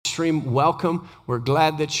stream, welcome. We're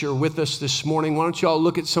glad that you're with us this morning. Why don't you all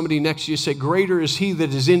look at somebody next to you and say, greater is he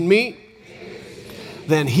that is in me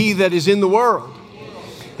than he that is in the world.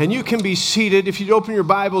 And you can be seated. If you'd open your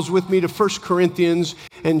Bibles with me to 1 Corinthians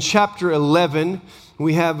and chapter 11,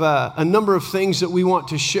 we have a number of things that we want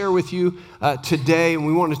to share with you today, and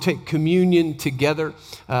we want to take communion together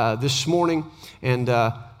this morning. And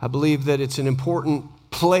I believe that it's an important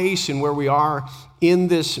place in where we are in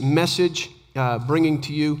this message, bringing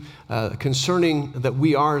to you concerning that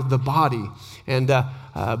we are the body. And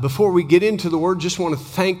before we get into the word, just want to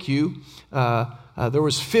thank you. There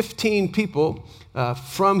was 15 people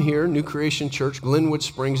from here, New Creation Church, Glenwood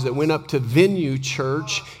Springs, that went up to Venue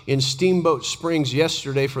Church in Steamboat Springs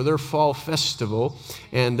yesterday for their fall festival.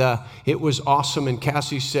 And it was awesome. And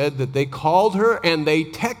Cassie said that they called her and they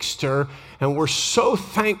texted her. And we're so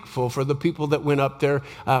thankful for the people that went up there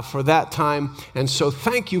for that time. And so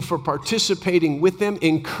thank you for participating with them,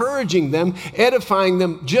 encouraging them, edifying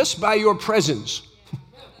them just by your presence.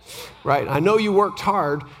 Right? I know you worked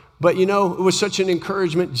hard, but you know, it was such an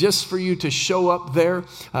encouragement just for you to show up there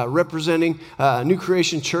representing New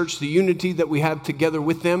Creation Church, the unity that we have together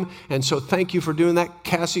with them. And so thank you for doing that.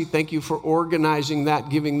 Cassie, thank you for organizing that,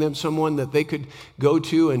 giving them someone that they could go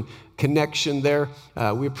to and connection there.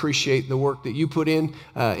 We appreciate the work that you put in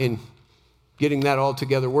getting that all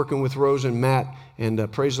together, working with Rose and Matt,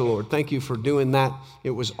 and praise the Lord. Thank you for doing that.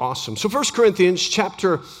 It was awesome. So 1 Corinthians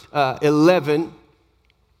chapter 11,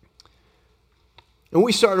 and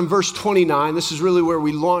we start in verse 29. This is really where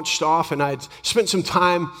we launched off, and I had spent some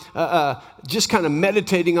time just kind of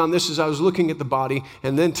meditating on this as I was looking at the body.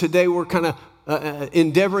 And then today we're kind of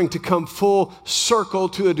endeavoring to come full circle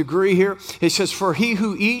to a degree here. It says, for he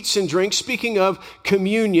who eats and drinks, speaking of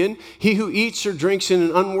communion, he who eats or drinks in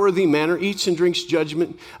an unworthy manner, eats and drinks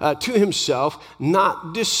judgment to himself,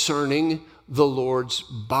 not discerning the Lord's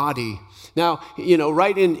body. Now, you know,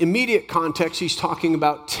 right in immediate context, he's talking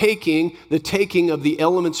about the taking of the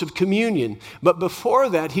elements of communion. But before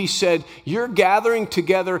that, he said, you're gathering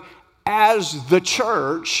together as the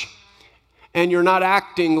church, and you're not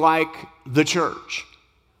acting like the church.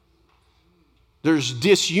 There's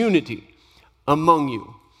disunity among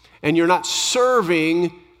you, and you're not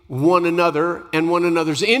serving one another and one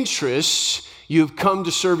another's interests. You've come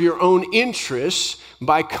to serve your own interests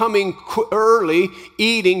by coming early,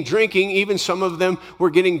 eating, drinking. Even some of them were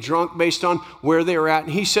getting drunk based on where they were at.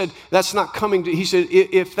 And he said, that's not coming to, he said,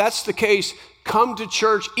 if that's the case, come to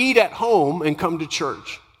church, eat at home, and come to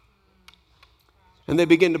church. And they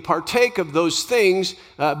begin to partake of those things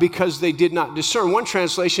because they did not discern. One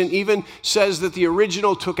translation even says that the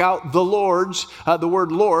original took out the Lord's, the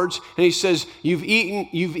word Lord's, and he says, you've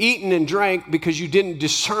eaten and drank because you didn't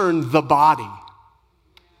discern the body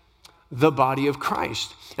of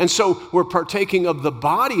Christ. And so we're partaking of the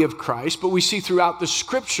body of Christ, but we see throughout the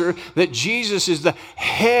scripture that Jesus is the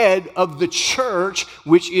head of the church,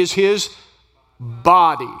 which is his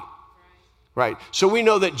body. Right. So we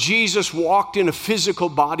know that Jesus walked in a physical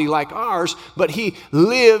body like ours, but he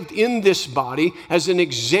lived in this body as an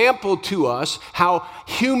example to us how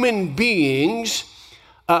human beings,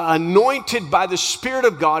 anointed by the Spirit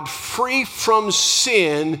of God, free from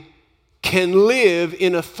sin, can live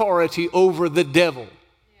in authority over the devil.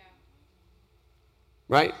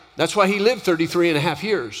 Right? That's why he lived 33 and a half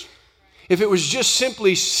years. If it was just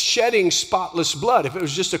simply shedding spotless blood, if it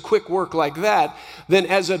was just a quick work like that, then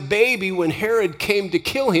as a baby, when Herod came to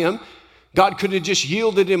kill him, God could have just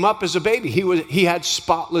yielded him up as a baby. He had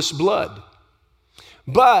spotless blood.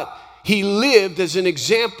 But he lived as an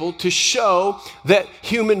example to show that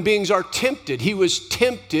human beings are tempted. He was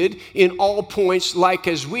tempted in all points like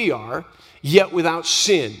as we are, yet without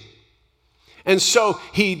sin. And so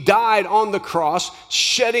he died on the cross,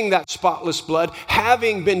 shedding that spotless blood,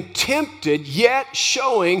 having been tempted, yet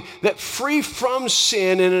showing that free from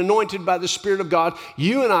sin and anointed by the Spirit of God,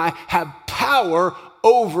 you and I have power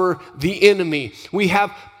over the enemy. We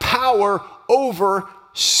have power over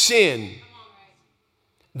sin.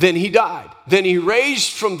 Then he died. Then he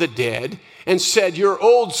raised from the dead and said, your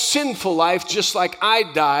old sinful life, just like I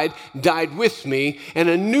died with me, and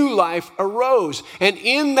a new life arose. And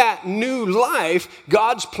in that new life,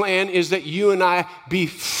 God's plan is that you and I be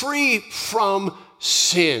free from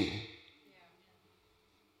sin.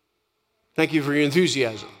 Thank you for your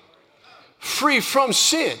enthusiasm. Free from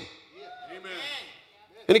sin.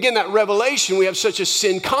 And again, that revelation, we have such a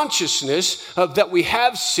sin consciousness of that we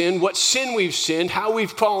have sinned, what sin we've sinned, how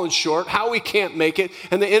we've fallen short, how we can't make it.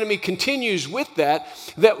 And the enemy continues with that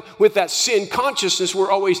with that sin consciousness,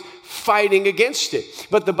 we're always fighting against it.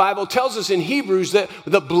 But the Bible tells us in Hebrews that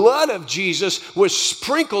the blood of Jesus was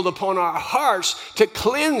sprinkled upon our hearts to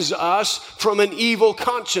cleanse us from an evil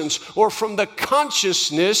conscience, or from the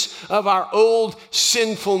consciousness of our old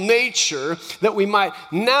sinful nature, that we might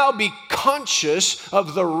now be conscious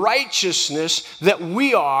of the righteousness that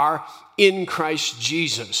we are in Christ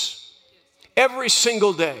Jesus. Every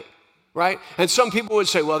single day. Right? And some people would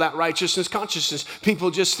say, well, that righteousness consciousness,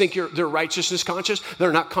 people just think they're righteousness conscious.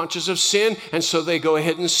 They're not conscious of sin, and so they go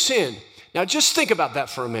ahead and sin. Now, just think about that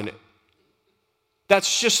for a minute.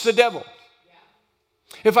 That's just the devil.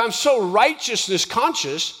 If I'm so righteousness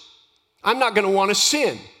conscious, I'm not going to want to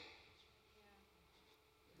sin,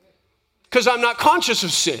 because I'm not conscious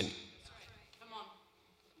of sin.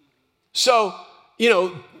 So,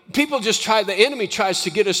 people just the enemy tries to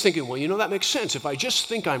get us thinking, well, that makes sense. If I just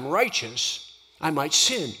think I'm righteous, I might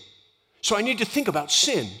sin. So I need to think about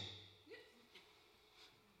sin.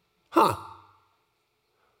 But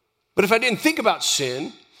if I didn't think about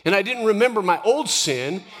sin, and I didn't remember my old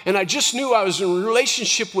sin, and I just knew I was in a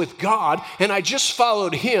relationship with God, and I just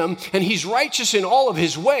followed him, and he's righteous in all of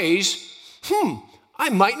his ways, I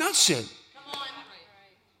might not sin. Come on.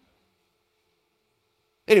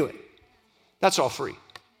 Anyway, that's all free.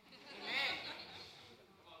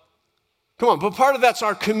 Come on, but part of that's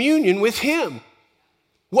our communion with him.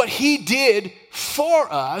 What he did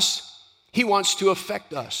for us, he wants to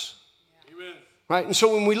affect us. Amen. Right? And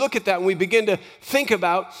so when we look at that and we begin to think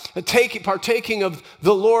about partaking of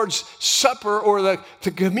the Lord's Supper, or the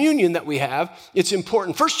communion that we have, it's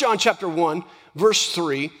important. 1 John chapter 1, verse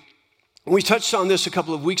 3, we touched on this a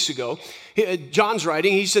couple of weeks ago. John's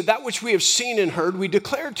writing, he said, that which we have seen and heard, we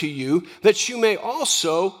declare to you, that you may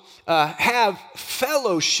also have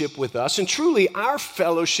fellowship with us. And truly, our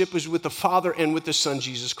fellowship is with the Father and with the Son,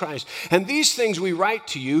 Jesus Christ. And these things we write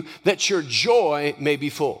to you, that your joy may be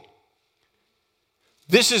full.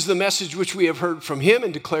 This is the message which we have heard from him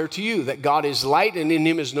and declare to you, that God is light and in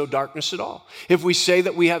him is no darkness at all. If we say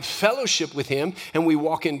that we have fellowship with him and we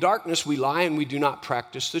walk in darkness, we lie and we do not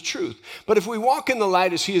practice the truth. But if we walk in the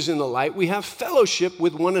light as he is in the light, we have fellowship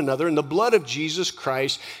with one another, and the blood of Jesus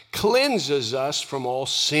Christ cleanses us from all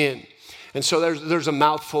sin. And so there's a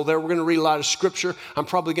mouthful there. We're going to read a lot of scripture. I'm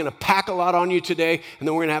probably going to pack a lot on you today, and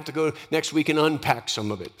then we're going to have to go next week and unpack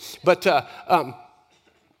some of it. But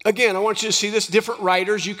again, I want you to see this. Different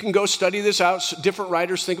writers, you can go study this out. Different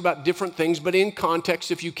writers think about different things, but in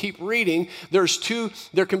context, if you keep reading, there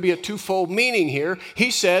can be a twofold meaning here.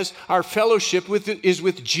 He says our fellowship is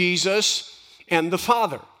with Jesus and the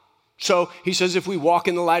Father. So he says if we walk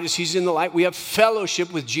in the light as he's in the light, we have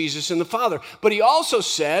fellowship with Jesus and the Father. But he also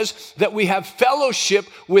says that we have fellowship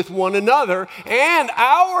with one another, and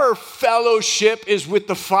our fellowship is with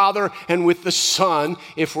the Father and with the Son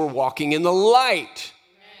if we're walking in the light.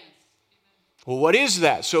 Well, what is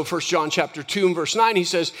that? So 1 John chapter 2 and verse 9, he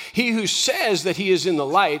says, he who says that he is in the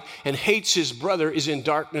light and hates his brother is in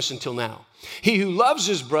darkness until now. He who loves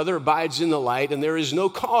his brother abides in the light, and there is no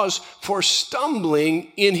cause for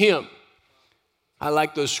stumbling in him. I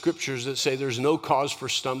like those scriptures that say there's no cause for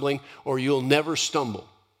stumbling, or you'll never stumble.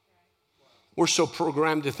 We're so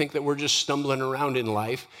programmed to think that we're just stumbling around in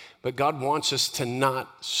life, but God wants us to not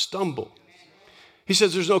stumble. He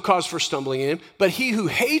says there's no cause for stumbling in him, but he who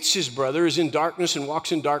hates his brother is in darkness and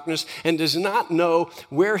walks in darkness and does not know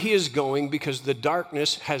where he is going, because the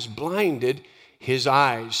darkness has blinded his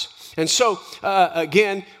eyes. And so,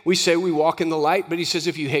 again, we say we walk in the light, but he says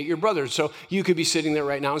if you hate your brother. So you could be sitting there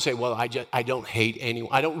right now and say, well, I don't hate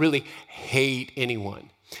anyone. I don't really hate anyone.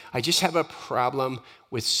 I just have a problem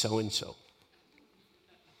with so-and-so.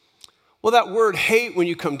 Well, that word hate, when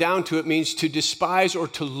you come down to it, means to despise or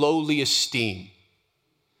to lowly esteem.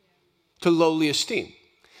 To lowly esteem.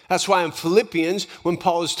 That's why in Philippians, when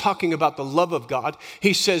Paul is talking about the love of God,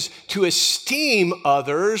 he says to esteem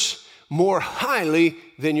others more highly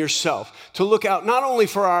than yourself. To look out not only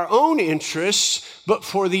for our own interests, but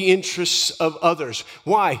for the interests of others.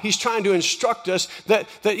 Why? He's trying to instruct us that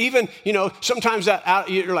even, sometimes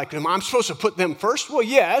you're like, am I supposed to put them first? Well,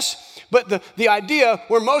 yes. But the idea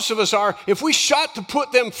where most of us are, if we shot to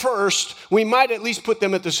put them first, we might at least put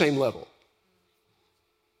them at the same level.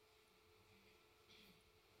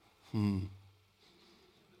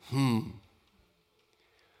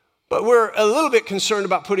 But we're a little bit concerned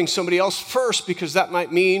about putting somebody else first, because that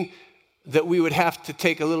might mean that we would have to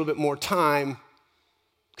take a little bit more time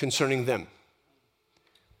concerning them.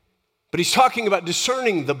 But he's talking about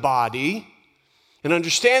discerning the body and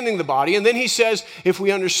understanding the body. And then he says, if we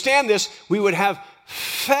understand this, we would have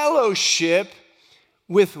fellowship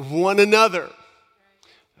with one another.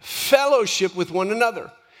 Fellowship with one another.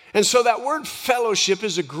 And so that word fellowship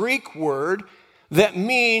is a Greek word that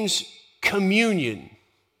means communion.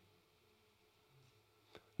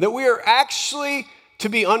 That we are actually to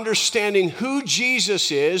be understanding who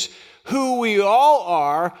Jesus is, who we all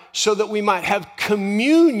are, so that we might have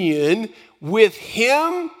communion with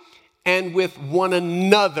him and with one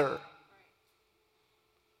another.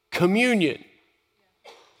 Communion.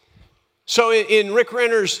 So in Rick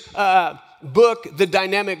Renner's book, The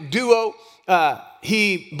Dynamic Duo,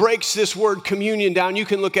 he breaks this word communion down. You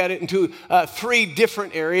can look at it into 3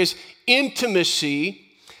 different areas: intimacy,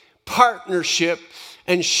 partnership,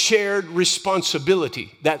 and shared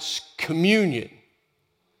responsibility. That's communion.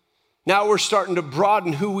 Now we're starting to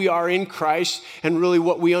broaden who we are in Christ and really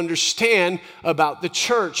what we understand about the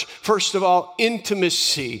church. First of all,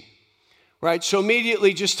 intimacy, right? So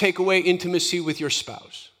immediately just take away intimacy with your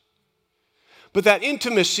spouse. But that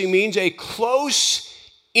intimacy means a close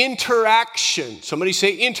interaction. Somebody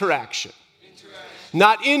say interaction.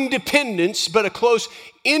 Not independence, but a close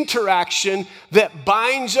interaction that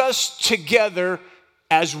binds us together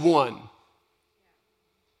as one.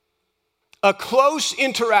 A close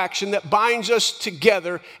interaction that binds us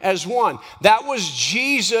together as one. That was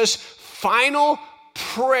Jesus' final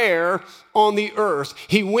prayer on the earth.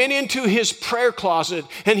 He went into his prayer closet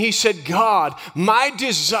and he said, God, my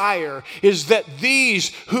desire is that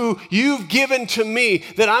these who you've given to me,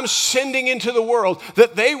 that I'm sending into the world,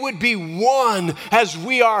 that they would be one as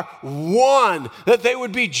we are one, that they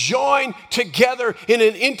would be joined together in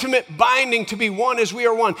an intimate binding to be one as we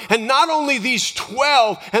are one. And not only these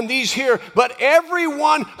 12 and these here, but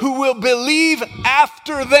everyone who will believe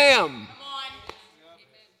after them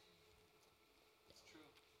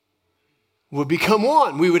would become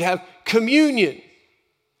one. We would have communion.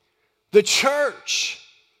 The church.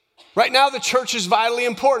 Right now, the church is vitally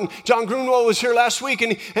important. John Grunwald was here last week,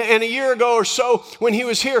 and a year ago or so when he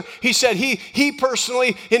was here, he said he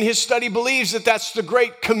personally, in his study, believes that that's the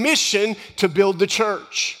Great Commission to build the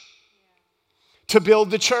church. To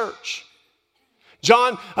build the church.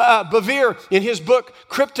 John Bevere, in his book,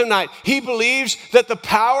 Kryptonite, he believes that the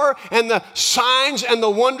power and the signs and the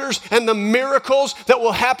wonders and the miracles that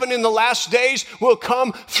will happen in the last days will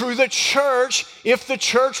come through the church if the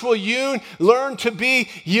church will learn to be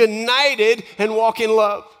united and walk in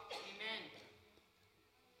love.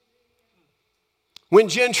 When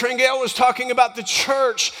Jen Tringale was talking about the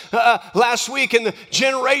church last week and the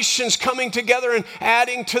generations coming together and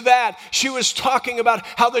adding to that, she was talking about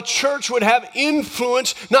how the church would have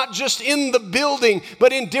influence not just in the building,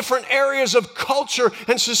 but in different areas of culture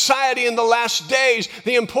and society in the last days.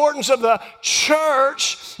 The importance of the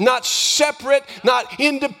church, not separate, not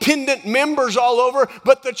independent members all over,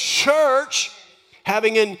 but the church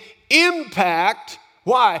having an impact.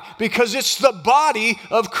 Why? Because it's the body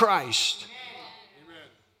of Christ.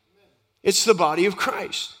 It's the body of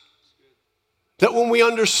Christ. That when we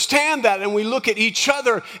understand that and we look at each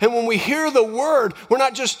other and when we hear the word, we're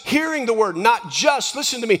not just hearing the word, not just,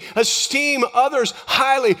 listen to me, esteem others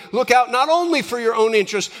highly. Look out not only for your own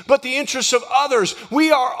interests, but the interests of others.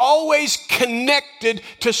 We are always connected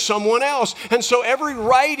to someone else. And so every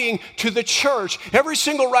writing to the church, every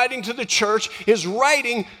single writing to the church is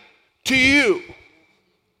writing to you.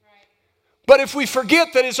 But if we forget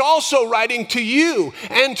that it's also writing to you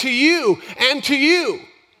and to you and to you.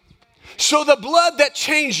 So the blood that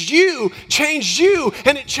changed you,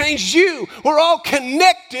 and it changed you. We're all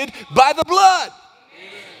connected by the blood.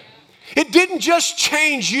 It didn't just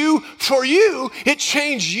change you for you. It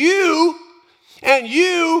changed you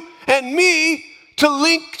and me to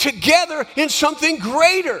link together in something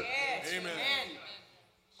greater.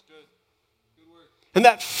 And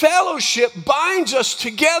that fellowship binds us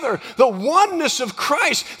together. The oneness of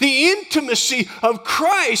Christ, the intimacy of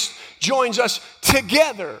Christ joins us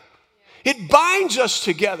together. It binds us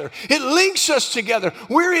together. It links us together.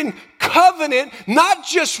 We're in covenant, not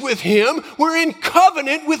just with him, we're in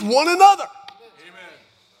covenant with one another. Amen.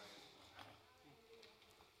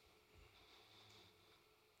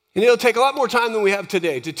 And it'll take a lot more time than we have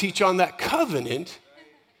today to teach on that covenant.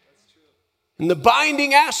 And the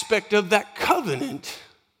binding aspect of that covenant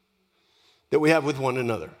that we have with one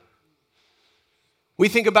another. We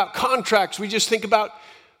think about contracts. We just think about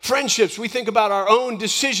friendships. We think about our own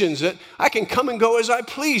decisions that I can come and go as I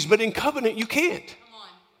please, but in covenant you can't. Come on.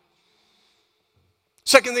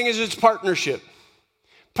 Second thing is it's partnership.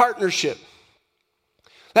 Partnership.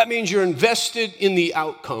 That means you're invested in the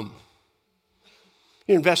outcome.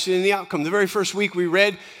 You're invested in the outcome. The very first week we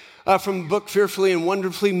read from the book Fearfully and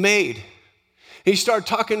Wonderfully Made. He started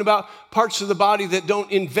talking about parts of the body that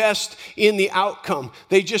don't invest in the outcome.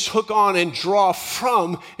 They just hook on and draw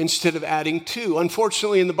from instead of adding to.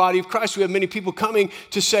 Unfortunately, in the body of Christ, we have many people coming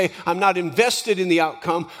to say, I'm not invested in the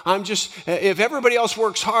outcome. If everybody else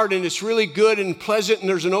works hard and it's really good and pleasant and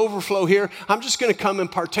there's an overflow here, I'm just going to come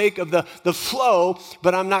and partake of the flow,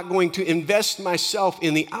 but I'm not going to invest myself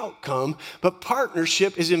in the outcome. But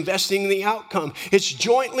partnership is investing in the outcome. It's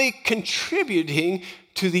jointly contributing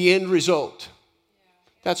to the end result.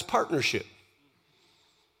 That's partnership.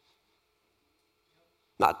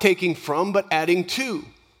 Not taking from, but adding to.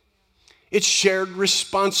 It's shared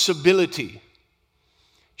responsibility.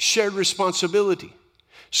 Shared responsibility.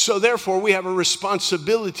 So therefore, we have a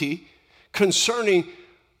responsibility concerning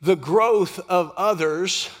the growth of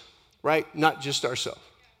others, right? Not just ourselves.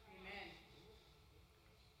 Amen.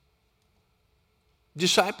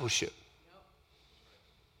 Discipleship.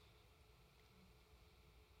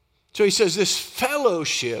 So he says this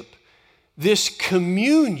fellowship, this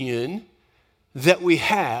communion that we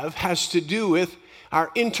have has to do with our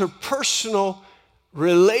interpersonal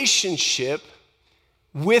relationship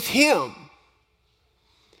with him.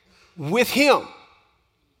 With him.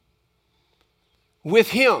 With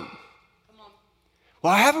him.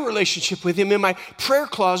 Well, I have a relationship with him in my prayer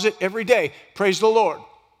closet every day. Praise the Lord.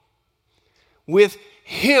 With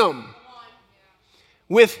him.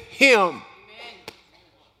 With him.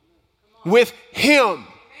 With him.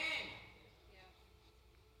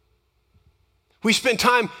 We spend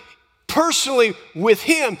time personally with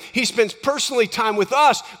him. He spends personally time with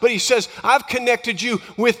us, but he says, I've connected you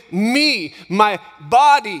with me, my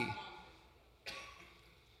body.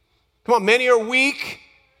 Come on, many are weak,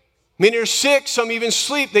 many are sick, some even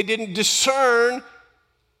sleep. They didn't discern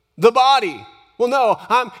the body. Well,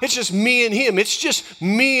 no, it's just me and him. It's just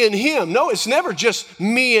me and him. No, it's never just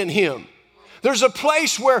me and him. There's a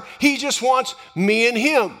place where he just wants me and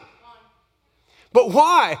him. But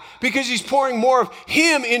why? Because he's pouring more of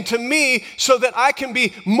him into me so that I can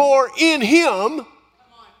be more in him.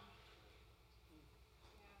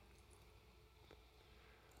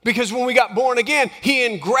 Because when we got born again, he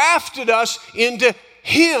engrafted us into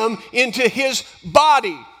him, into his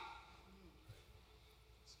body.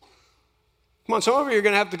 Come on, some of you are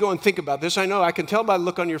going to have to go and think about this. I know, I can tell by the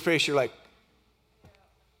look on your face, you're like,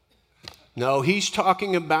 no, he's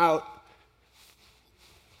talking about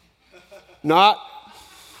not.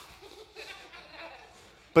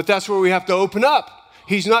 But that's where we have to open up.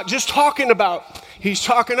 He's not just talking about. He's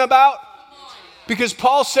talking about. Because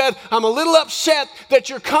Paul said, I'm a little upset that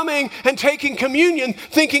you're coming and taking communion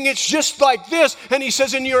thinking it's just like this. And he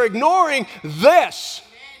says, and you're ignoring this.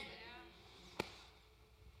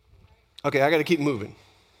 Okay, I got to keep moving.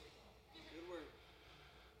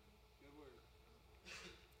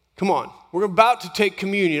 Come on. We're about to take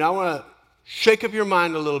communion. I want to shake up your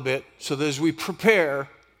mind a little bit so that as we prepare,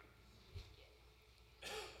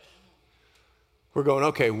 we're going,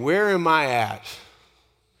 okay, where am I at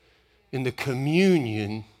in the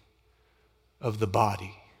communion of the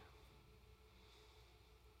body?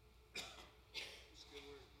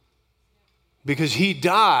 Because he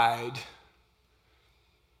died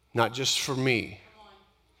not just for me.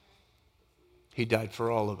 He died for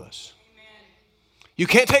all of us. You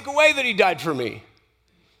can't take away that he died for me.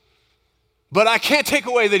 But I can't take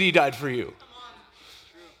away that he died for you.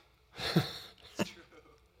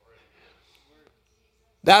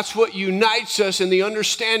 That's what unites us, and the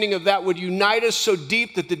understanding of that would unite us so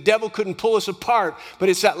deep that the devil couldn't pull us apart. But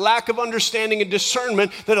it's that lack of understanding and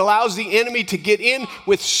discernment that allows the enemy to get in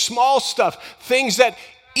with small stuff, things that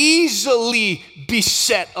easily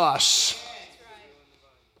beset us.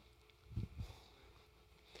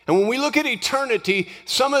 And when we look at eternity,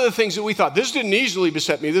 some of the things that we thought, this didn't easily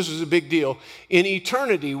beset me, this was a big deal, in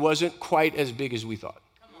eternity wasn't quite as big as we thought.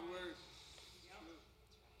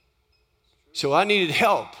 So I needed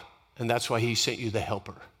help, and that's why he sent you the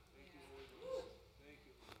helper.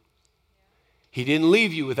 He didn't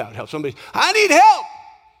leave you without help. Somebody, I need help.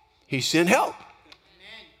 He sent help.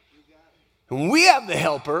 And we have the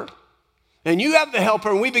helper, and you have the helper,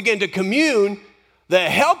 and we begin to commune, the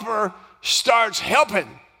helper starts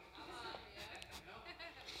helping.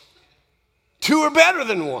 Two are better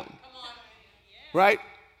than one. Right?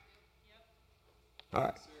 All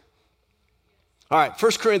right. All right,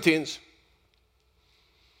 1 Corinthians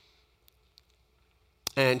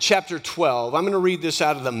and chapter 12. I'm going to read this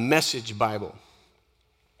out of the Message Bible.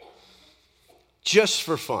 Just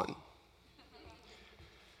for fun.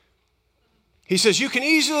 He says, you can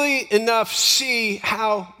easily enough see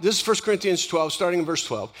how, this is 1 Corinthians 12, starting in verse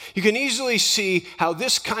 12. You can easily see how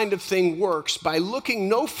this kind of thing works by looking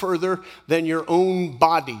no further than your own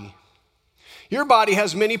body. Your body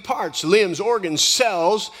has many parts, limbs, organs,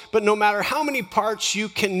 cells, but no matter how many parts you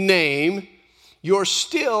can name, you're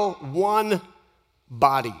still one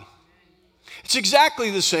body. It's exactly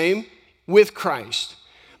the same with Christ.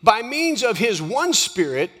 By means of his one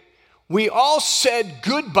Spirit, we all said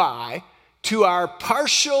goodbye to our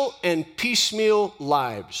partial and piecemeal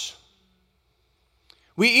lives.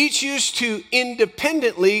 We each used to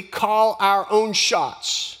independently call our own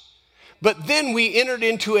shots. But then we entered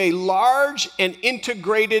into a large and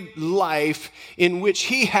integrated life in which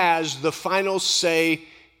he has the final say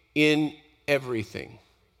in everything.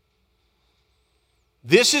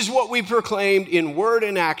 This is what we proclaimed in word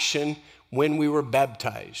and action when we were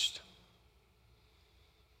baptized.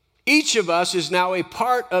 Each of us is now a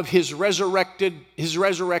part of his resurrection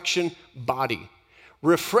body,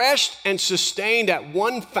 refreshed and sustained at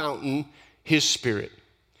one fountain, his Spirit,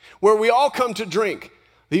 where we all come to drink.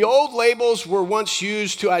 The old labels were once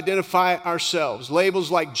used to identify ourselves. Labels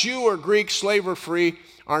like Jew or Greek, slave or free,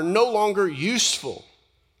 are no longer useful.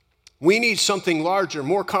 We need something larger,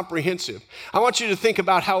 more comprehensive. I want you to think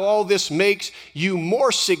about how all this makes you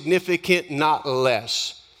more significant, not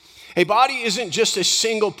less. A body isn't just a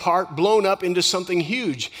single part blown up into something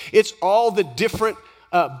huge. It's all the different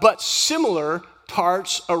but similar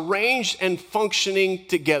parts arranged and functioning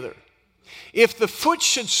together. If the foot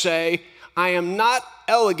should say, I am not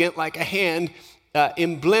elegant like a hand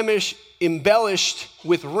embellished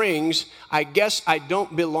with rings, I guess I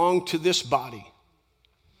don't belong to this body.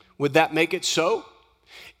 Would that make it so?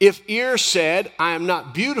 If ear said, I am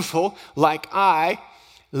not beautiful like eye,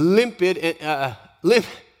 limpid and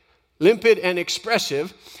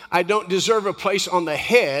expressive, I don't deserve a place on the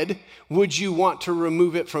head, would you want to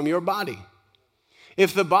remove it from your body?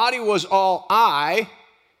 If the body was all eye,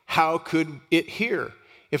 how could it hear?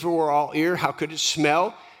 If it were all ear, how could it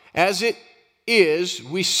smell? As it is,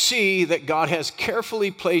 we see that God has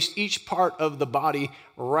carefully placed each part of the body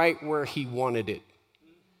right where he wanted it.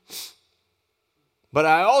 But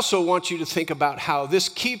I also want you to think about how this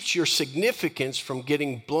keeps your significance from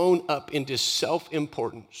getting blown up into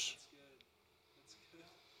self-importance.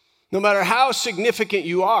 No matter how significant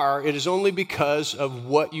you are, it is only because of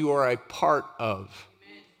what you are a part of.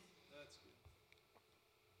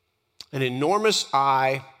 An enormous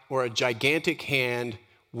eye or a gigantic hand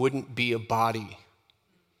wouldn't be a body,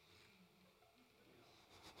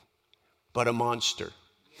 but a monster.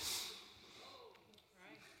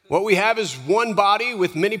 What we have is one body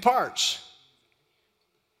with many parts,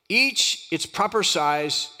 each its proper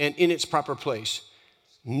size and in its proper place.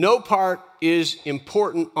 No part is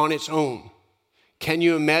important on its own. Can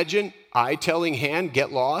you imagine eye telling hand,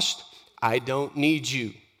 get lost? I don't need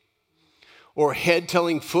you. Or head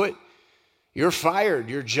telling foot, you're fired.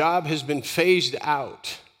 Your job has been phased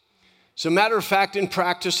out. As a matter of fact, in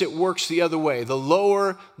practice, it works the other way. The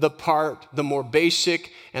lower the part, the more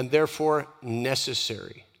basic and therefore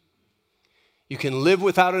necessary. You can live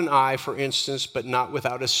without an eye, for instance, but not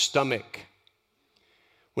without a stomach.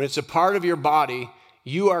 When it's a part of your body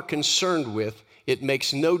you are concerned with, it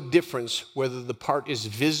makes no difference whether the part is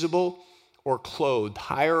visible or clothed,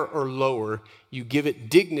 higher or lower. You give it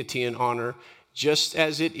dignity and honor just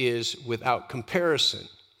as it is without comparison.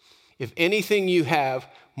 If anything, you have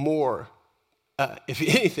more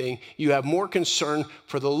concern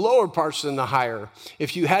for the lower parts than the higher.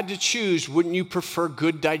 If you had to choose, wouldn't you prefer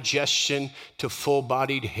good digestion to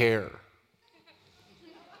full-bodied hair?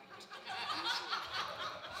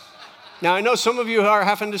 Now, I know some of you are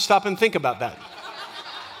having to stop and think about that.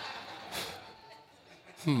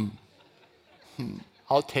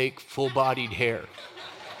 I'll take full-bodied hair.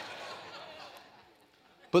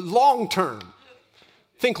 But long term,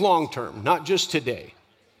 think long term, not just today.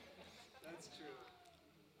 That's true.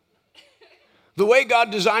 The way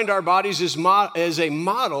God designed our bodies is a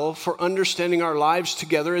model for understanding our lives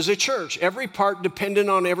together as a church. Every part dependent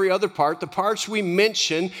on every other part, the parts we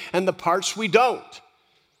mention and the parts we don't.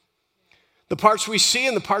 The parts we see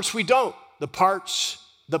and the parts we don't.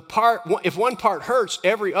 If one part hurts,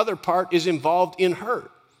 every other part is involved in hurt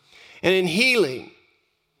and in healing.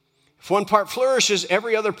 If one part flourishes,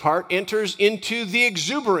 every other part enters into the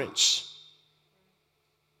exuberance.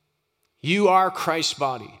 You are Christ's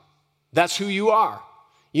body. That's who you are.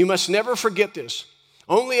 You must never forget this.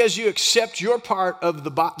 Only as you accept your part of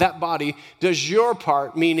that body does your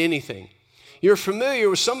part mean anything. You're familiar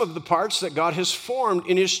with some of the parts that God has formed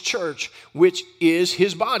in his church, which is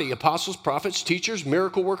his body. Apostles, prophets, teachers,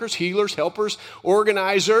 miracle workers, healers, helpers,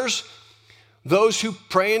 organizers, those who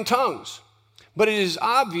pray in tongues. But it is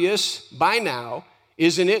obvious by now,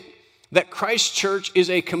 isn't it, that Christ's church is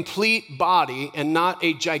a complete body and not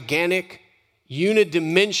a gigantic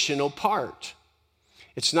unidimensional part.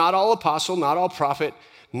 It's not all apostle, not all prophet,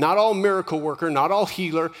 not all miracle worker, not all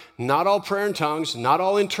healer, not all prayer in tongues, not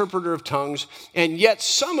all interpreter of tongues, and yet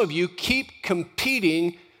some of you keep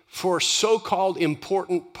competing for so-called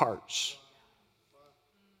important parts.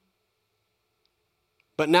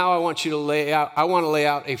 But now I want to lay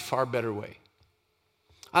out a far better way.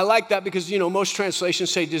 I like that because, most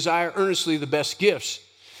translations say desire earnestly the best gifts.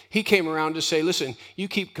 He came around to say, listen, you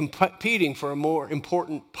keep competing for a more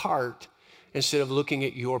important part instead of looking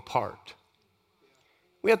at your part.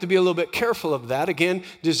 We have to be a little bit careful of that. Again,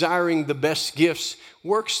 desiring the best gifts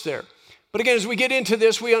works there. But again, as we get into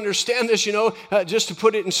this, we understand this, just to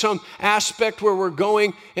put it in some aspect where we're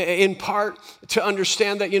going in part to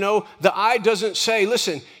understand that, the eye doesn't say,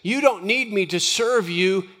 listen, you don't need me to serve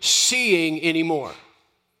you seeing anymore.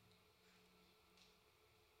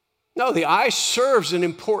 No, the eye serves an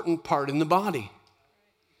important part in the body.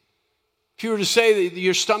 If you were to say that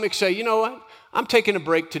your stomach say, you know what, I'm taking a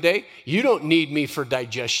break today. You don't need me for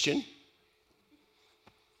digestion.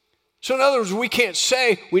 So in other words, we can't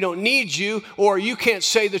say we don't need you, or you can't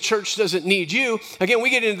say the church doesn't need you. Again, we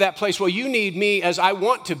get into that place, well, you need me as I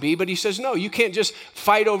want to be, but he says, no, you can't just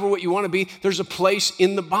fight over what you want to be. There's a place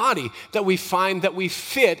in the body that we find that we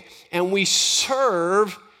fit and we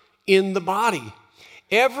serve in the body.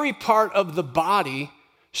 Every part of the body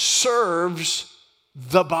serves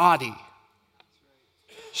the body.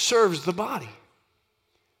 Serves the body.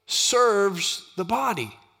 Serves the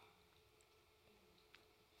body.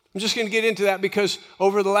 I'm just going to get into that because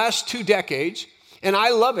over the last 2 decades, and I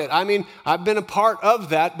love it. I mean, I've been a part of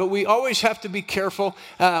that, but we always have to be careful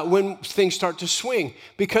when things start to swing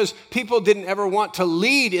because people didn't ever want to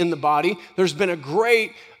lead in the body. There's been a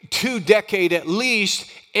great 2 decade at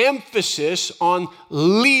least emphasis on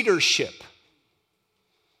leadership.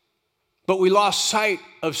 But we lost sight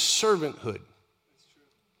of servanthood.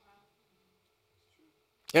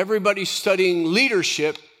 Everybody's studying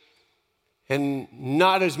leadership and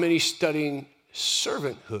not as many studying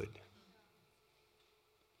servanthood.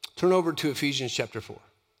 Turn over to Ephesians chapter 4.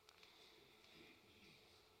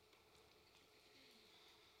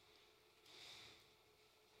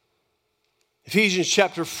 Ephesians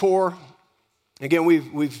chapter 4. Again,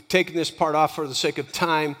 we've taken this part off for the sake of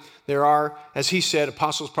time. There are, as he said,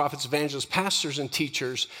 apostles, prophets, evangelists, pastors, and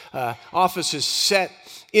teachers, offices set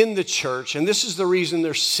in the church. And this is the reason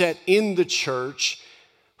they're set in the church: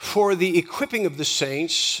 for the equipping of the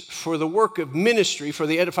saints, for the work of ministry, for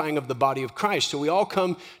the edifying of the body of Christ. So we all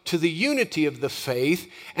come to the unity of the faith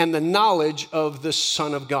and the knowledge of the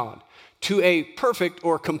Son of God, to a perfect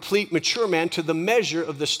or complete mature man, to the measure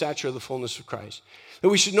of the stature of the fullness of Christ. That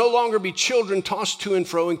we should no longer be children tossed to and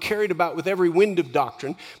fro and carried about with every wind of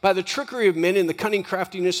doctrine by the trickery of men and the cunning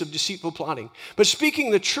craftiness of deceitful plotting. But speaking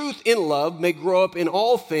the truth in love may grow up in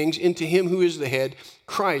all things into him who is the head,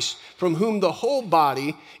 Christ, from whom the whole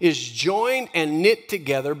body is joined and knit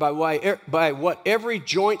together by what every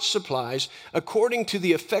joint supplies, according to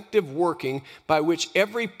the effective working by which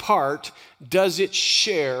every part does its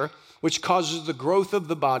share, which causes the growth of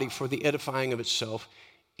the body for the edifying of itself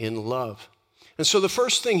in love. And so the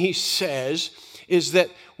first thing he says is that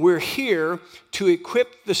we're here to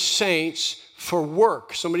equip the saints for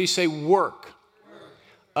work. Somebody say work.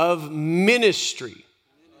 Of ministry.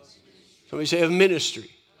 Somebody say of ministry.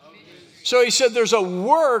 So he said there's a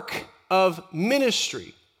work of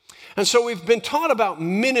ministry. And so we've been taught about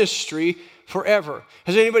ministry forever.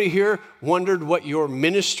 Has anybody here wondered what your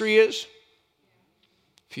ministry is?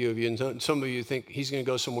 A few of you, and some of you think he's going to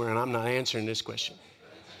go somewhere and I'm not answering this question.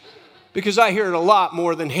 Because I hear it a lot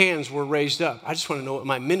more than hands were raised up. I just want to know what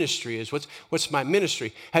my ministry is. What's my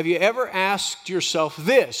ministry? Have you ever asked yourself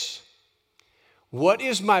this? What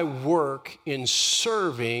is my work in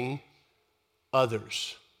serving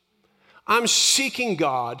others? I'm seeking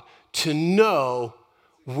God to know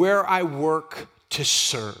where I work to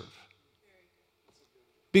serve.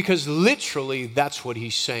 Because literally, that's what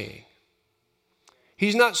he's saying.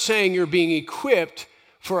 He's not saying you're being equipped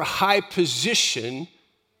for a high position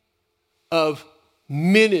of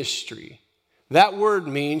ministry. That word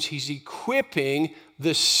means he's equipping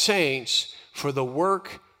the saints for the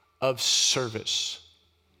work of service.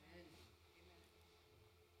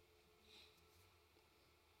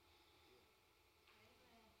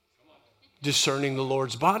 Discerning the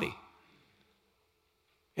Lord's body.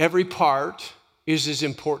 Every part is as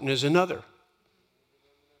important as another.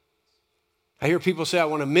 I hear people say, I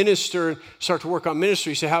want to minister and start to work on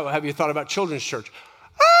ministry. Say, how have you thought about children's church?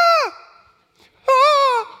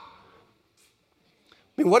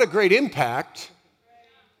 I mean, what a great impact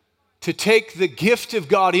to take the gift of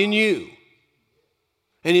God in you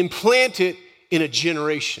and implant it in a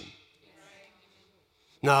generation.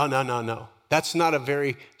 No, no, no, no. That's not a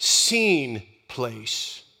very seen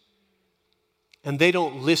place. And they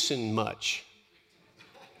don't listen much.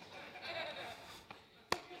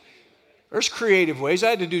 There's creative ways. I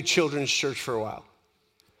had to do children's church for a while.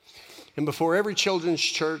 And before every children's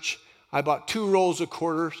church, I bought 2 rolls of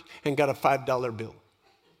quarters and got a $5 bill.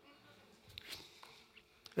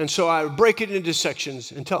 And so I would break it into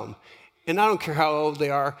sections and tell them, and I don't care how old they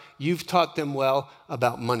are, you've taught them well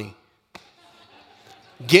about money.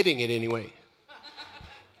 Getting it anyway.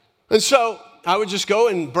 And so I would just go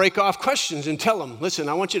and break off questions and tell them, listen,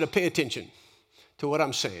 I want you to pay attention to what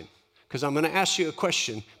I'm saying, because I'm going to ask you a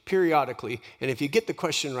question periodically, and if you get the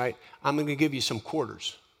question right, I'm going to give you some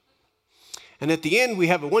quarters. And at the end, we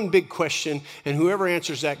have one big question, and whoever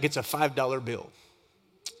answers that gets a $5 bill.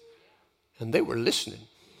 And they were listening.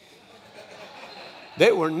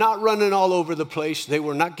 They were not running all over the place. They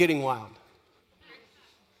were not getting wild.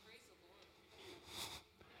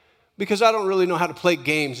 Because I don't really know how to play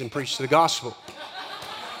games and preach the gospel.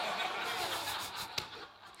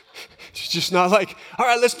 It's just not like, all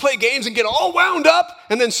right, let's play games and get all wound up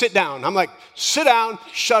and then sit down. I'm like, sit down,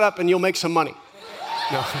 shut up, and you'll make some money.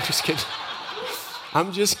 No, I'm just kidding.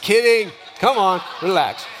 I'm just kidding. Come on,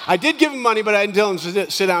 relax. I did give him money, but I didn't tell him to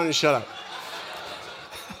sit down and shut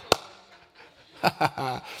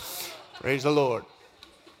up. Praise the Lord.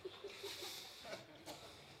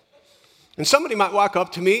 And somebody might walk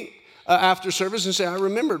up to me after service and say, I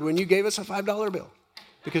remembered when you gave us a $5 bill,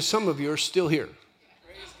 because some of you are still here.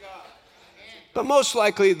 Praise God. But most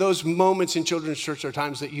likely those moments in children's church are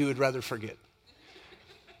times that you would rather forget.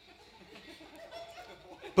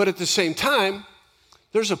 But at the same time,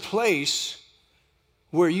 there's a place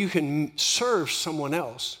where you can serve someone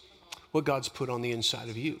else what God's put on the inside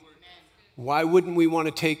of you. Why wouldn't we want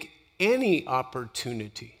to take any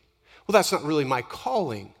opportunity? Well, that's not really my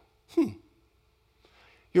calling.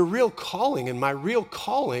 Your real calling, and my real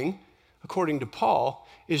calling, according to Paul,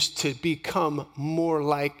 is to become more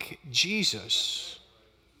like Jesus.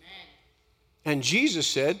 And Jesus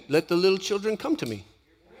said, let the little children come to me.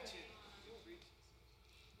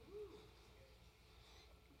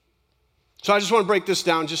 So I just want to break this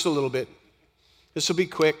down just a little bit. This will be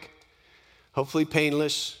quick, hopefully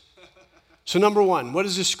painless. So number one, what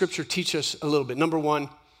does this scripture teach us a little bit? Number one,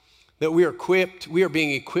 that we are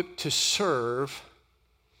being equipped to serve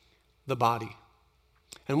the body.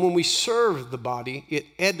 And when we serve the body, it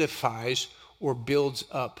edifies or builds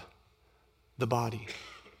up the body.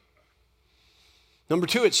 Number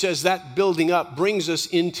two, it says that building up brings us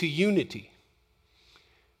into unity.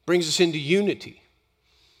 Brings us into unity.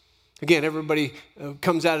 Again, everybody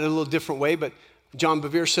comes at it a little different way, but John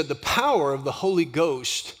Bevere said the power of the Holy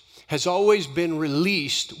Ghost has always been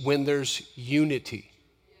released when there's unity.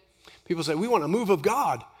 People say, we want a move of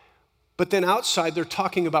God. But then outside, they're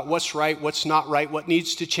talking about what's right, what's not right, what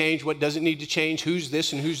needs to change, what doesn't need to change, who's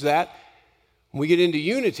this and who's that. When we get into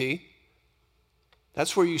unity,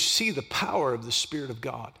 that's where you see the power of the Spirit of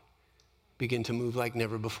God begin to move like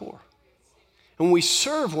never before. And when we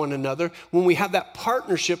serve one another, when we have that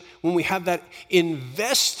partnership, when we have that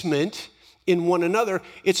investment in one another,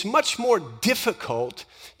 it's much more difficult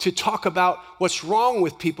to talk about what's wrong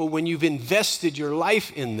with people when you've invested your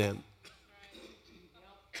life in them.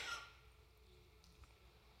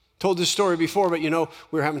 Told this story before, but we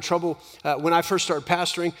were having trouble. When I first started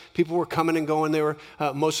pastoring, people were coming and going.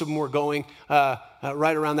 Most of them were going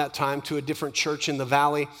right around that time to a different church in the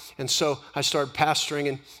valley. And so I started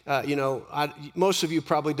pastoring, and most of you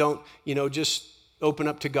probably don't, just open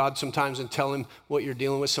up to God sometimes and tell him what you're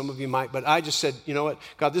dealing with. Some of you might, but I just said, you know what,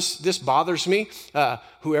 God, this bothers me.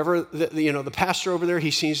 Whoever, the pastor over there,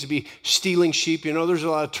 he seems to be stealing sheep. There's a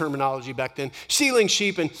lot of terminology back then. Stealing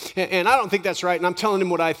sheep, and I don't think that's right, and I'm telling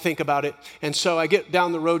him what I think about it. And so I get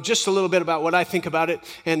down the road just a little bit about what I think about it.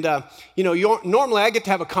 And, normally I get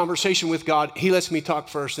to have a conversation with God. He lets me talk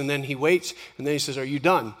first, and then he waits, and then he says, are you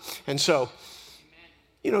done? And so,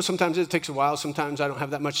 sometimes it takes a while. Sometimes I don't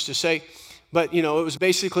have that much to say. But, it was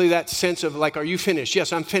basically that sense of like, are you finished?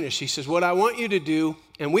 Yes, I'm finished. He says, what I want you to do,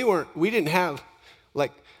 and we didn't have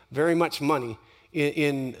like very much money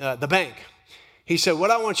in the bank. He said,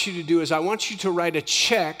 what I want you to do is I want you to write a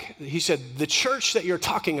check. He said, the church that you're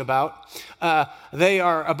talking about, they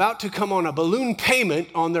are about to come on a balloon payment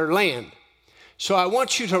on their land. So I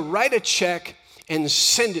want you to write a check and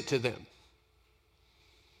send it to them.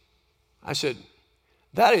 I said,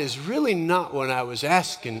 that is really not what I was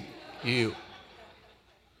asking you.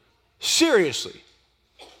 Seriously.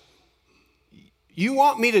 You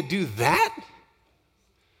want me to do that?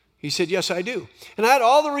 He said, yes, I do. And I had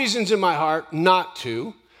all the reasons in my heart not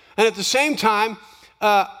to. And at the same time,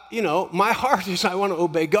 my heart is I want to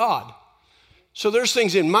obey God. So there's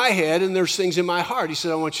things in my head and there's things in my heart. He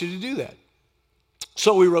said, I want you to do that.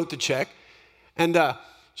 So we wrote the check and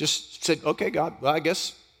just said, okay, God, well, I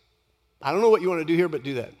guess, I don't know what you want to do here, but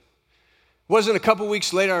do that. It wasn't a couple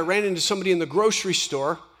weeks later, I ran into somebody in the grocery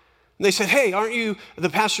store and they said, hey, aren't you the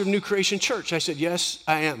pastor of New Creation Church? I said, yes,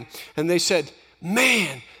 I am. And they said,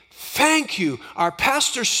 man, thank you. Our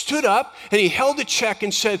pastor stood up and he held a check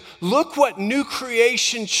and said, look what New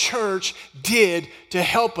Creation Church did to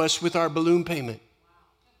help us with our balloon payment.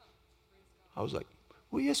 I was like,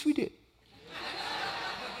 well, yes, we did.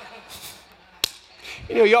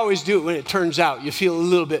 You always do it when it turns out. You feel a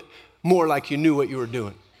little bit more like you knew what you were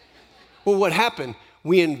doing. Well, what happened?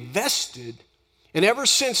 We invested, and ever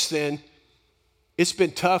since then, it's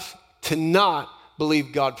been tough to not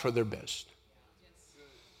believe God for their best.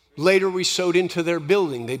 Later, we sowed into their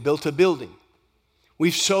building. They built a building.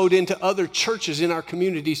 We've sowed into other churches in our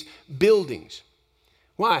communities' buildings.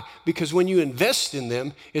 Why? Because when you invest in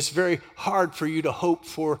them, it's very hard for you to hope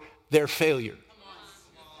for their failure.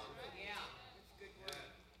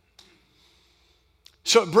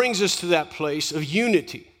 So it brings us to that place of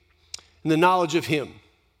unity and the knowledge of Him.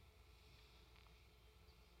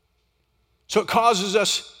 So it causes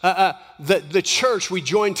us, the church, we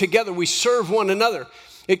join together, we serve one another.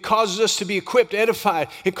 It causes us to be equipped, edified.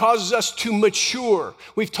 It causes us to mature.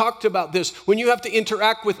 We've talked about this. When you have to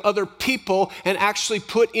interact with other people and actually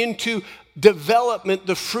put into development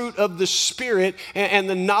the fruit of the Spirit and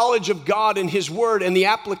the knowledge of God and His Word and the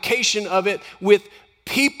application of it with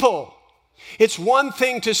people. It's one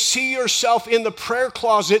thing to see yourself in the prayer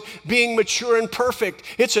closet being mature and perfect.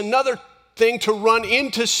 It's another thing to run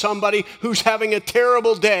into somebody who's having a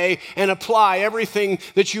terrible day and apply everything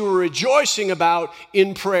that you were rejoicing about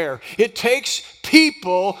in prayer. It takes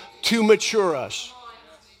people to mature us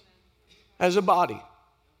as a body.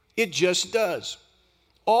 It just does.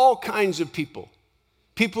 All kinds of people.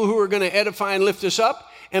 People who are going to edify and lift us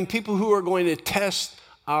up, and people who are going to test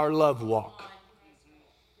our love walk.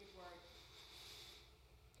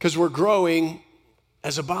 Because we're growing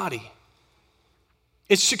as a body.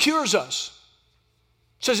 It secures us.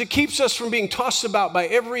 It says it keeps us from being tossed about by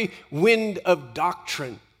every wind of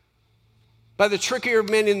doctrine, by the trickery of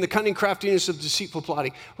men in the cunning craftiness of deceitful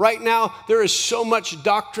plotting. Right now, there is so much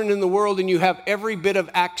doctrine in the world, and you have every bit of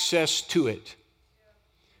access to it.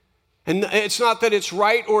 And it's not that it's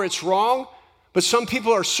right or it's wrong, but some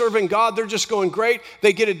people are serving God. They're just going great.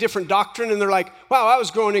 They get a different doctrine, and they're like, wow, I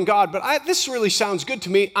was growing in God, but this really sounds good to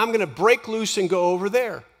me. I'm going to break loose and go over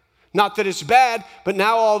there. Not that it's bad, but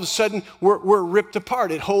now all of a sudden we're ripped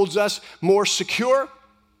apart. It holds us more secure.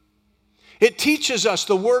 It teaches us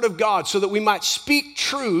the Word of God so that we might speak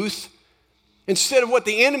truth. Instead of what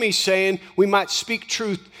the enemy's saying, we might speak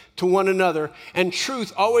truth to one another. And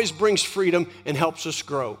truth always brings freedom and helps us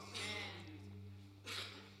grow.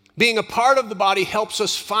 Being a part of the body helps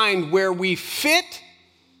us find where we fit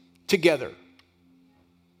together.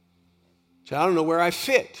 So I don't know where I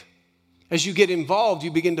fit. As you get involved,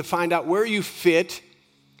 you begin to find out where you fit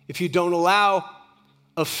if you don't allow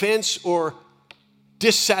offense or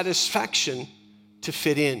dissatisfaction to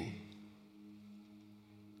fit in.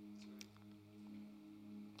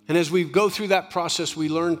 And as we go through that process, we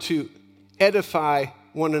learn to edify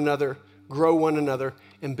one another, grow one another,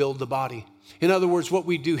 and build the body. In other words, what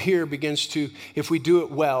we do here begins to, if we do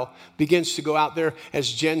it well, begins to go out there, as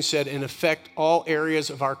Jen said, and affect all areas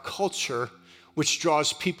of our culture, which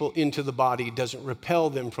draws people into the body, doesn't repel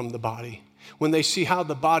them from the body. When they see how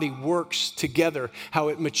the body works together, how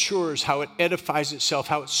it matures, how it edifies itself,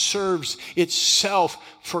 how it serves itself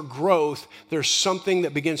for growth, there's something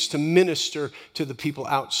that begins to minister to the people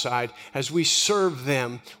outside. As we serve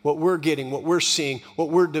them, what we're getting, what we're seeing, what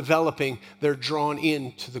we're developing, they're drawn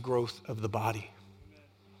into the growth of the body.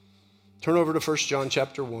 Turn over to 1 John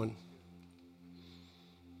chapter 1.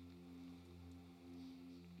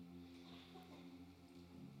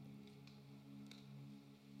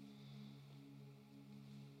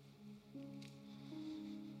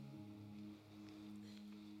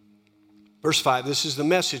 Verse 5, this is the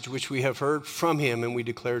message which we have heard from him and we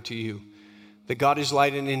declare to you, that God is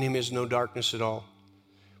light and in him is no darkness at all.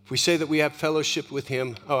 If we say that we have fellowship with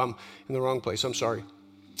him, I'm in the wrong place, I'm sorry.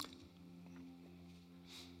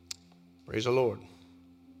 Praise the Lord.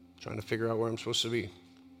 Trying to figure out where I'm supposed to be.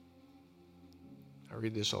 I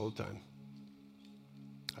read this all the time.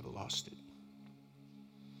 I've lost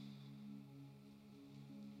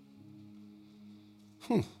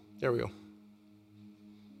it. There we go.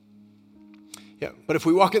 Yeah, but if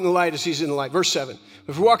we walk in the light as he's in the light. Verse 7.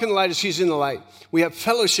 If we walk in the light as he's in the light, we have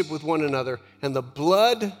fellowship with one another, and the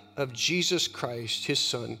blood of Jesus Christ, his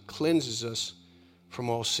son, cleanses us from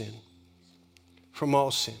all sin. From all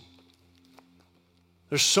sin.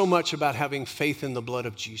 There's so much about having faith in the blood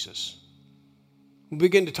of Jesus. We'll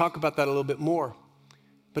begin to talk about that a little bit more.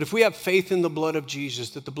 But if we have faith in the blood of Jesus,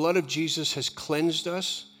 that the blood of Jesus has cleansed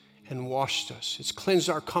us and washed us. It's cleansed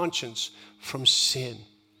our conscience from sin.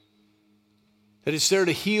 That it's there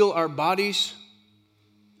to heal our bodies,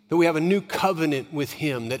 that we have a new covenant with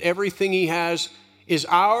him, that everything he has is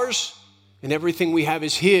ours and everything we have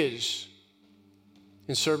is his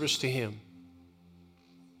in service to him.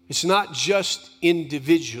 It's not just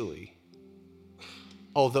individually,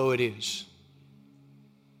 although it is.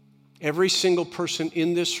 Every single person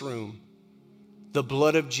in this room, the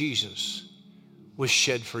blood of Jesus was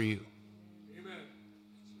shed for you. Amen.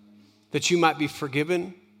 That you might be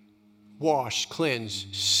forgiven, washed,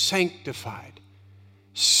 cleansed, sanctified,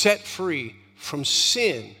 set free from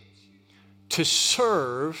sin to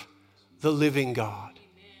serve the living God.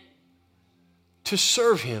 Amen. To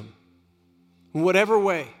serve him in whatever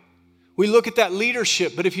way. We look at that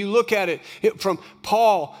leadership, but if you look at it from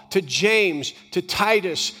Paul to James to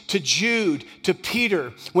Titus to Jude to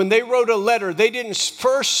Peter, when they wrote a letter, they didn't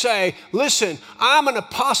first say, listen, I'm an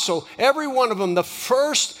apostle. Every one of them, the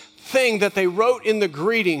first thing that they wrote in the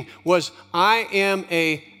greeting was, I am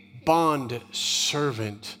a bond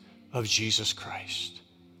servant of Jesus Christ.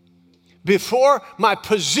 Before my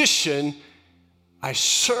position, I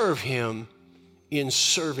serve him in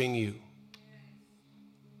serving you.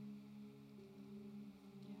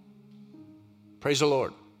 Praise the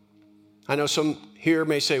Lord. I know some here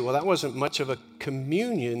may say, well, that wasn't much of a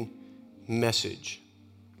communion message.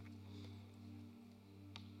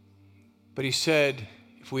 But he said,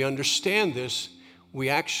 if we understand this, we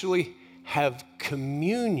actually have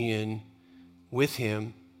communion with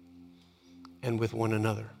him and with one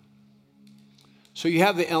another. So you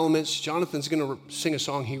have the elements. Jonathan's going to sing a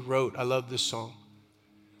song he wrote. I love this song.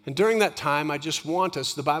 And during that time, I just want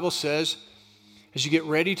us, the Bible says, as you get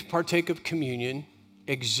ready to partake of communion,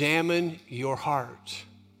 examine your heart.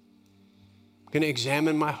 I'm going to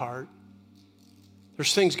examine my heart.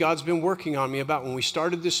 There's things God's been working on me about. When we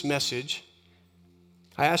started this message,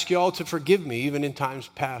 I ask you all to forgive me, even in times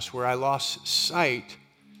past where I lost sight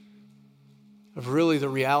of really the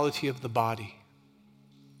reality of the body.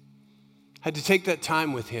 I had to take that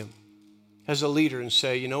time with him as a leader and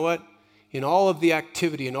say, you know what? In all of the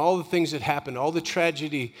activity and all the things that happened, all the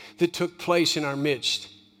tragedy that took place in our midst,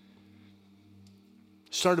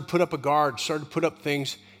 started to put up a guard, started to put up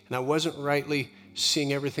things, and I wasn't rightly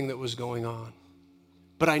seeing everything that was going on.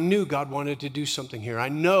 But I knew God wanted to do something here. I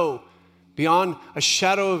know beyond a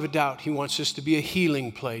shadow of a doubt, he wants this to be a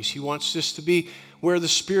healing place. He wants this to be where the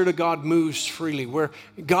Spirit of God moves freely, where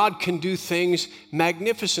God can do things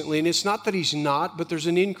magnificently. And it's not that he's not, but there's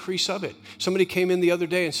an increase of it. Somebody came in the other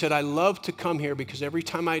day and said, I love to come here because every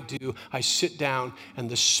time I do, I sit down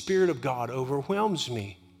and the Spirit of God overwhelms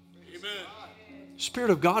me. Amen. The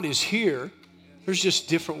Spirit of God is here. There's just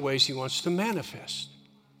different ways he wants to manifest.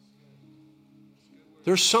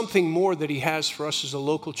 There's something more that he has for us as a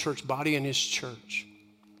local church body and his church.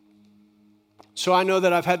 So I know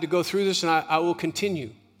that I've had to go through this and I will continue.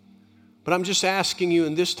 But I'm just asking you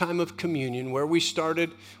in this time of communion, where we started,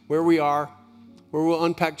 where we are, where we'll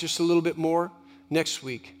unpack just a little bit more next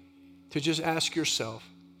week, to just ask yourself,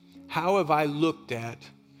 how have I looked at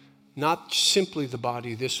not simply the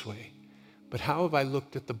body this way, but how have I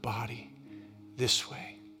looked at the body this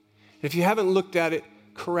way? And if you haven't looked at it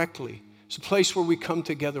correctly, it's a place where we come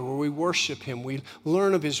together, where we worship him. We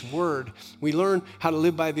learn of his word. We learn how to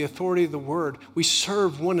live by the authority of the word. We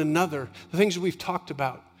serve one another. The things that we've talked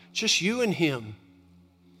about, just you and him.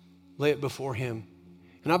 Lay it before him.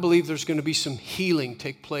 And I believe there's going to be some healing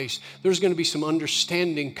take place. There's going to be some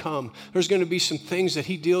understanding come. There's going to be some things that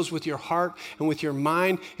he deals with your heart and with your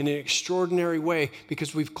mind in an extraordinary way,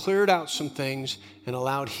 because we've cleared out some things and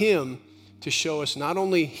allowed him to show us not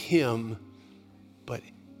only him, but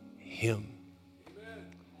him. Amen.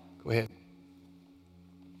 Go ahead.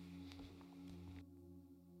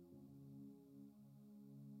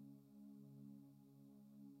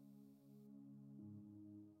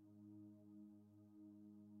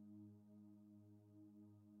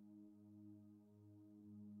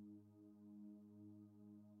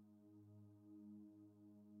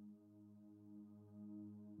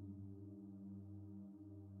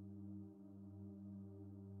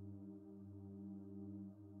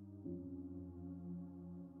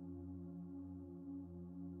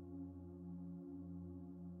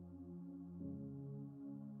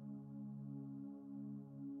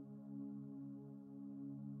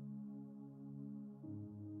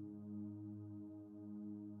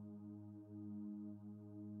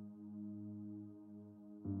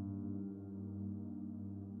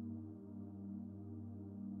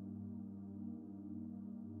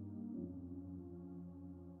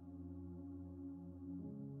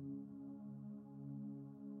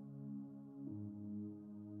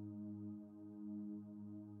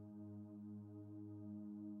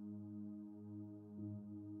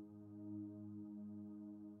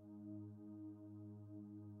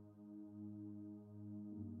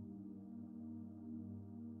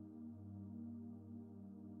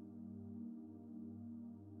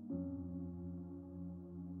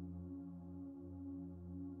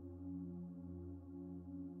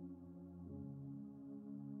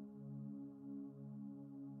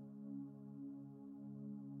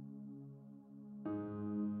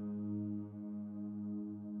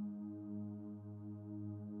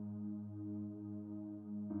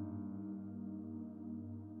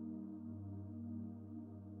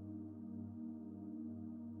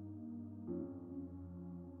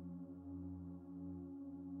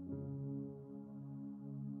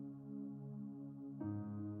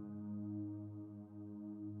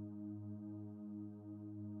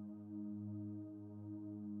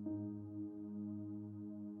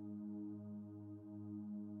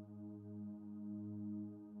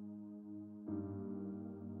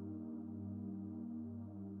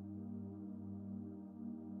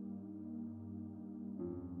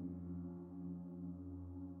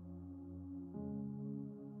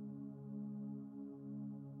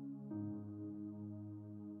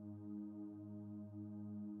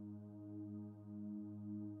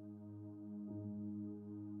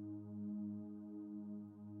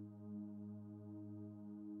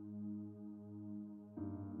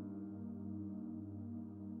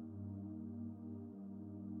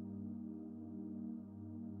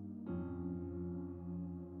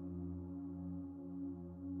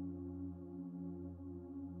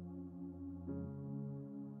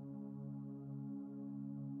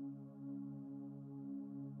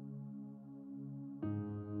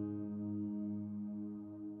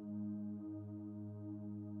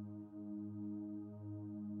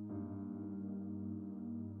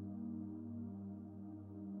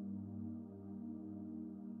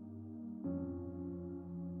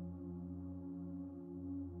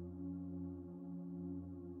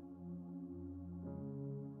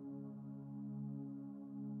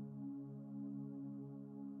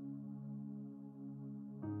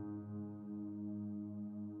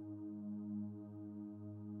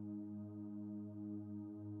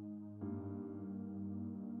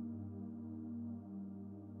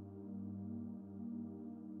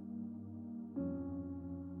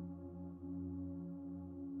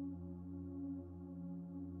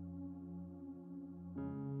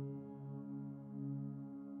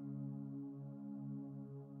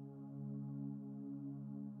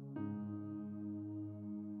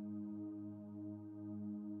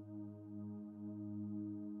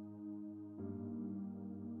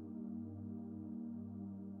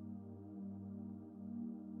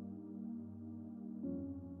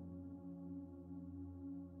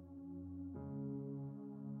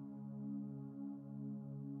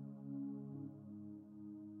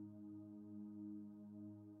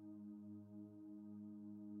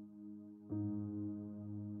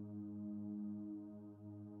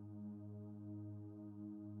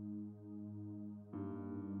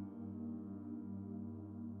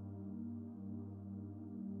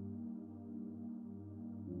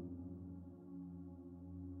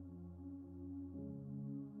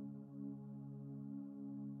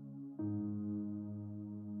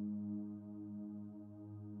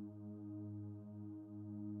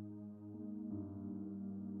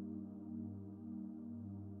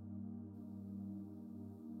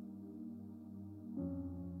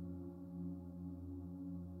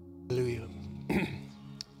 Hallelujah.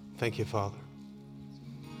 Thank you, Father.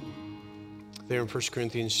 There in 1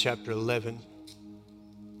 Corinthians chapter 11,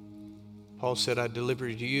 Paul said, I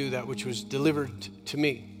delivered to you that which was delivered to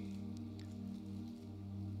me.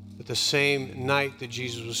 At the same night that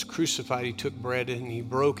Jesus was crucified, he took bread and he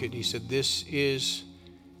broke it. He said, this is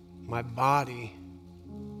my body,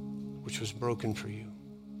 which was broken for you.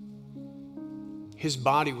 His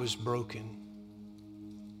body was broken,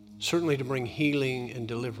 certainly to bring healing and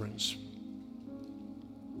deliverance.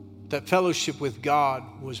 That fellowship with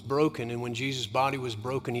God was broken, and when Jesus' body was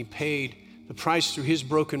broken, he paid the price through his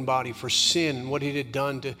broken body for sin and what he had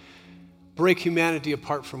done to break humanity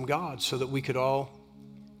apart from God so that we could all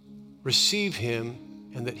receive him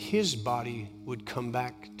and that his body would come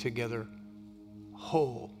back together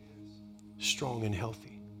whole, strong, and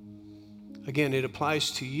healthy. Again, it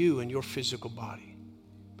applies to you and your physical body,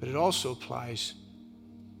 but it also applies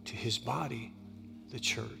to his body, the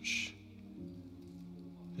church.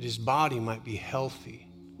 That his body might be healthy,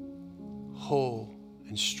 whole,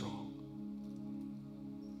 and strong.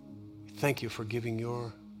 Thank you for giving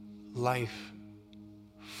your life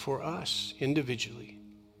for us individually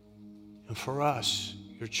and for us,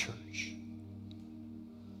 your church.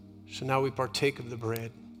 So now we partake of the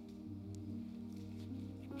bread.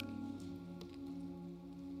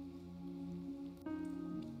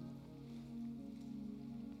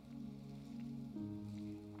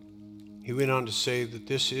 He went on to say that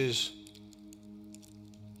this is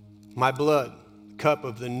my blood, cup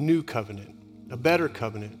of the new covenant, a better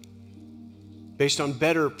covenant, based on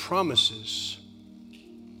better promises,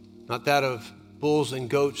 not that of bulls and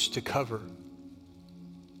goats to cover,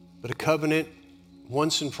 but a covenant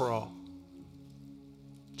once and for all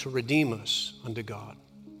to redeem us unto God.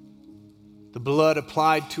 The blood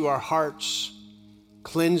applied to our hearts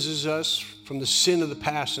cleanses us from the sin of the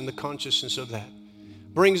past and the consciousness of that.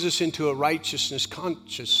 Brings us into a righteousness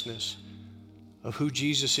consciousness of who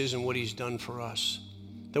Jesus is and what he's done for us.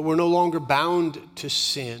 That we're no longer bound to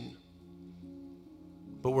sin,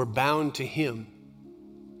 but we're bound to him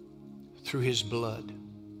through his blood.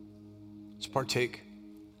 Let's partake.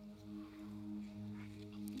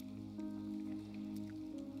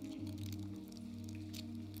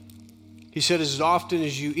 He said, as often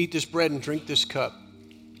as you eat this bread and drink this cup,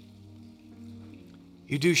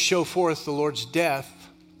 you do show forth the Lord's death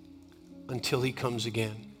until he comes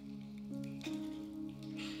again.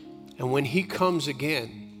 And when he comes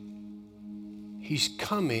again, he's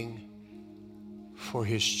coming for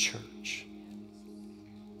his church.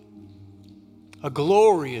 A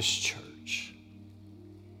glorious church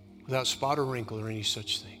without spot or wrinkle or any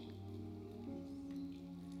such thing.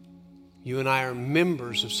 You and I are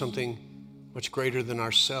members of something much greater than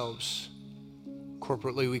ourselves.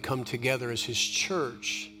 Corporately, we come together as his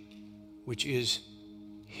church, which is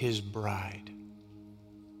his bride.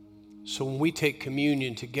 So when we take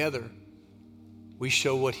communion together, we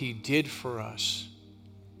show what he did for us.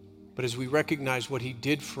 But as we recognize what he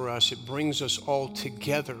did for us, it brings us all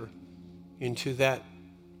together into that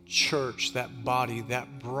church, that body,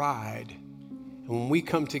 that bride. And when we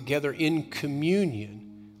come together in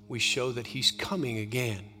communion, we show that he's coming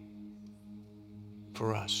again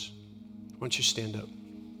for us. Why don't you stand up?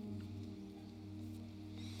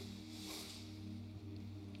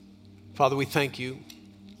 Father, we thank you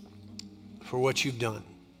for what you've done.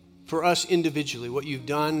 For us individually, what you've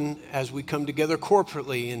done as we come together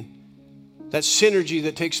corporately, and that synergy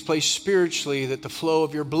that takes place spiritually, that the flow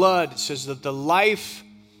of your blood, it says that the life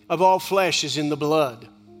of all flesh is in the blood.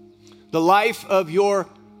 The life of your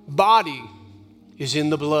body is in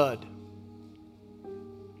the blood.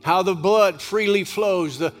 How the blood freely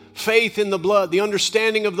flows, the faith in the blood, the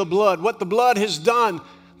understanding of the blood, what the blood has done,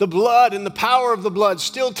 the blood and the power of the blood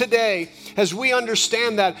still today, as we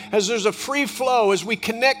understand that, as there's a free flow, as we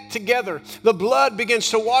connect together, the blood begins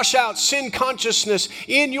to wash out sin consciousness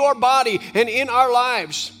in your body and in our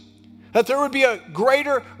lives. That there would be a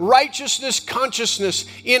greater righteousness consciousness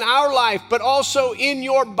in our life, but also in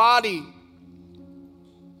your body.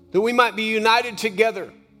 That we might be united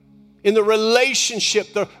together in the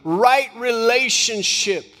relationship, the right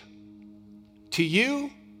relationship to you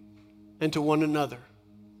and to one another.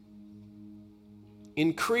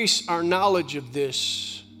 Increase our knowledge of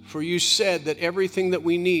this, for you said that everything that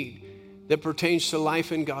we need that pertains to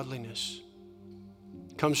life and godliness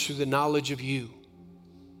comes through the knowledge of you.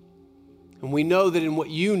 And we know that in what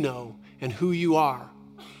you know and who you are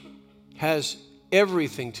has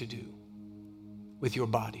everything to do with your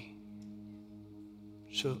body.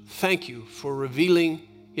 So thank you for revealing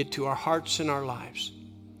it to our hearts and our lives,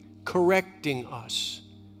 correcting us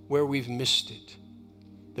where we've missed it,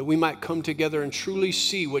 that we might come together and truly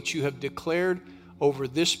see what you have declared over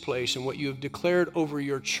this place and what you have declared over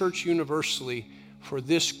your church universally for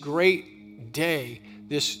this great day,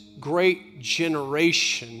 this great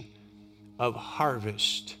generation of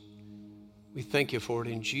harvest. We thank you for it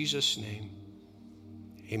in Jesus' name.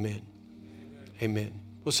 Amen. Amen.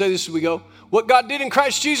 We'll say this as we go. What God did in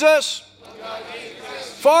Christ Jesus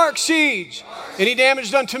far exceeds any damage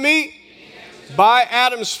done to me by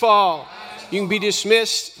Adam's fall. You can be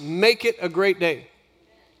dismissed. Make it a great day.